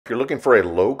you're looking for a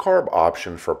low carb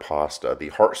option for pasta, the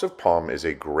hearts of palm is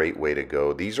a great way to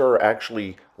go. These are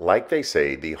actually, like they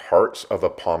say, the hearts of a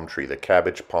palm tree, the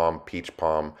cabbage palm, peach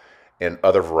palm, and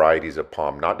other varieties of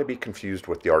palm, not to be confused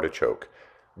with the artichoke.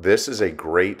 This is a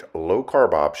great low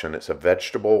carb option. It's a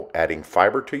vegetable, adding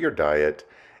fiber to your diet,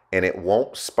 and it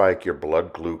won't spike your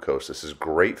blood glucose. This is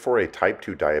great for a type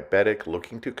 2 diabetic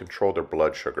looking to control their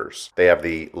blood sugars. They have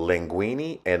the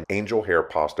linguine and angel hair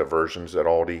pasta versions at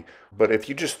Aldi, but if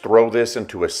you just throw this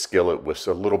into a skillet with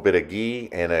a little bit of ghee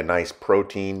and a nice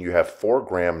protein, you have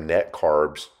 4-gram net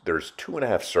carbs. There's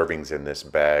 2.5 servings in this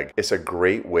bag. It's a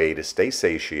great way to stay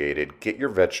satiated, get your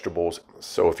vegetables.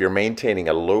 So if you're maintaining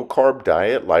a low carb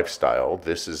diet lifestyle,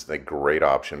 this is the great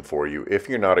option for you if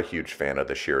you're not a huge fan of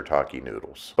the shirataki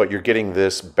noodles. But you're getting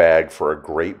this bag for a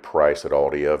great price at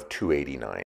Aldi of $2.89.